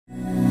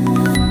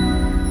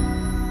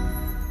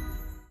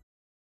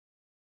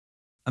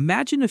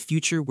Imagine a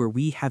future where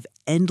we have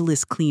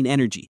endless clean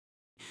energy.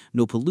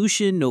 No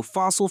pollution, no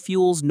fossil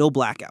fuels, no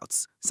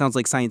blackouts. Sounds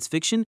like science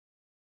fiction?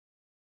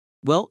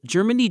 Well,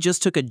 Germany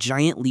just took a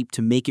giant leap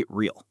to make it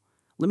real.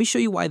 Let me show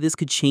you why this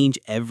could change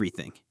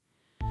everything.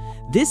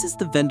 This is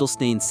the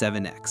Wendelstein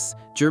 7X,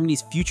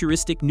 Germany's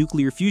futuristic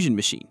nuclear fusion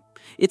machine.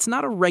 It's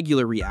not a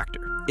regular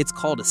reactor. It's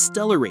called a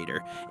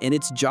stellarator, and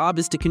its job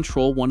is to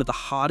control one of the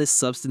hottest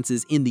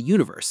substances in the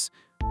universe,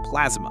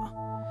 plasma.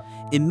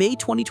 In May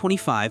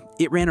 2025,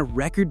 it ran a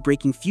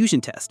record-breaking fusion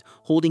test,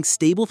 holding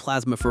stable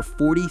plasma for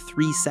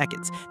 43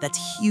 seconds.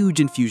 That's huge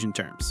in fusion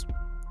terms.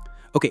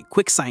 Okay,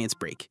 quick science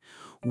break.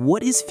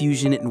 What is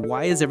fusion and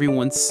why is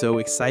everyone so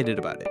excited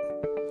about it?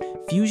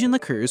 Fusion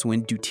occurs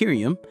when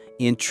deuterium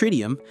and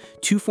tritium,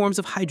 two forms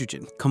of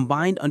hydrogen,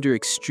 combined under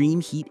extreme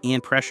heat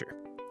and pressure.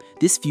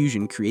 This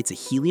fusion creates a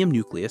helium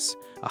nucleus,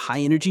 a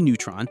high-energy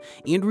neutron,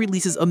 and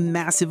releases a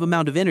massive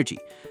amount of energy.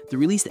 The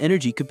released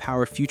energy could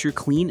power future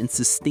clean and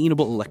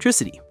sustainable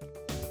electricity.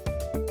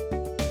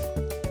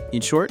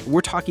 In short,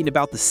 we're talking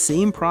about the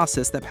same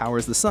process that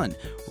powers the sun,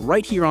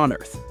 right here on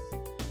Earth.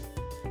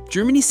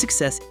 Germany's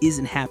success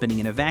isn't happening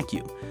in a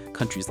vacuum.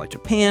 Countries like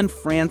Japan,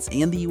 France,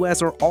 and the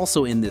US are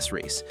also in this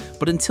race.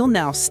 But until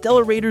now,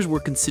 stellarators were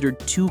considered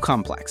too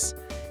complex.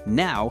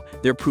 Now,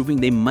 they're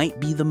proving they might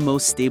be the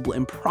most stable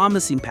and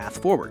promising path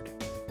forward.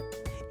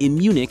 In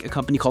Munich, a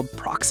company called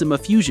Proxima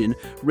Fusion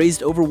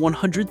raised over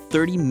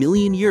 130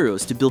 million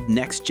euros to build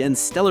next-gen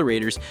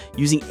stellarators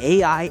using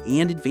AI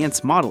and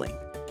advanced modeling.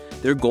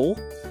 Their goal?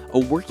 A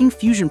working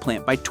fusion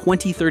plant by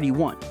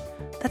 2031.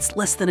 That's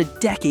less than a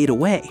decade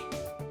away.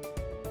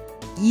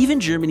 Even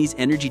Germany's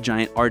energy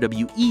giant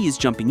RWE is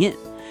jumping in.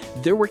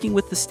 They're working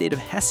with the state of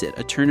Hesse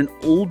to turn an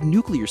old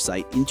nuclear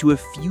site into a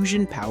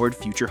fusion-powered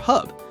future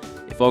hub.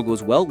 If all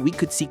goes well, we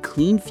could see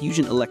clean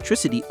fusion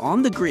electricity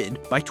on the grid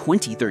by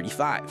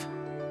 2035.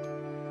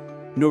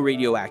 No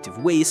radioactive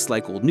waste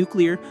like old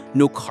nuclear,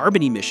 no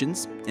carbon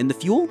emissions, and the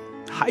fuel?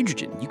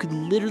 Hydrogen. You could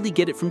literally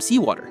get it from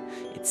seawater.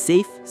 It's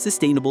safe,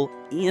 sustainable,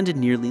 and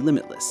nearly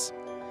limitless.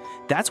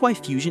 That's why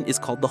fusion is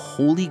called the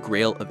holy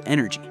grail of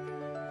energy.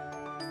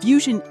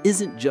 Fusion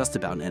isn't just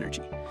about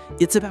energy.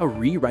 It's about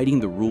rewriting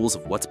the rules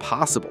of what's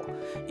possible.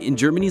 And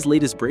Germany's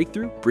latest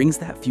breakthrough brings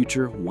that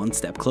future one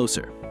step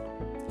closer.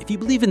 If you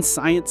believe in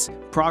science,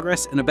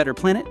 progress, and a better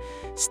planet,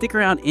 stick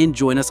around and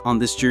join us on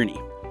this journey.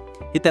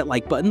 Hit that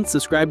like button,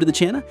 subscribe to the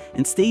channel,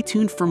 and stay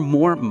tuned for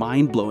more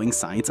mind-blowing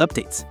science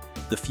updates.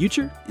 The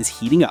future is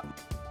heating up.